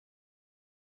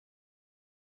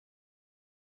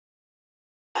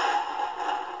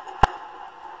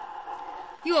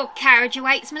Your carriage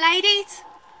awaits, my ladies,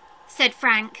 said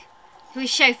Frank, who was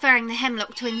chauffeuring the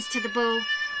Hemlock twins to the ball.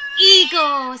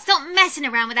 Igor, stop messing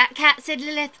around with that cat, said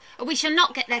Lilith, or we shall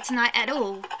not get there tonight at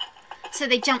all. So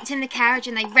they jumped in the carriage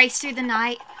and they raced through the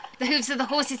night, the hooves of the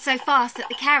horses so fast that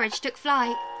the carriage took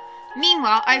flight.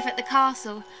 Meanwhile, over at the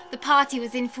castle, the party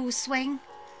was in full swing.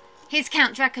 Here's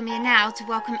Count Dracomir now to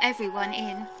welcome everyone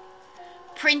in.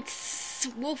 Prince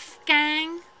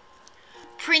Wolfgang,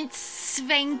 Prince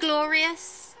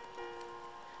Vainglorious,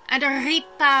 and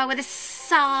Agrippa with a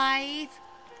scythe,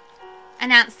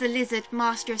 announced the lizard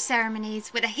master of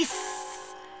ceremonies with a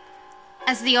hiss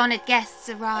as the honoured guests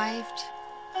arrived.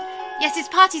 Yes, his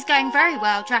party's going very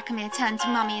well, Dracomir turned to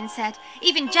Mummy and said.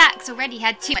 Even Jack's already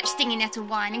had too much stinging nettle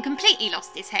wine and completely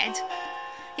lost his head.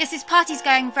 Yes, his party's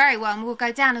going very well and will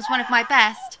go down as one of my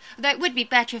best, although it would be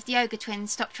better if the ogre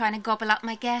twins stopped trying to gobble up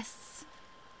my guests.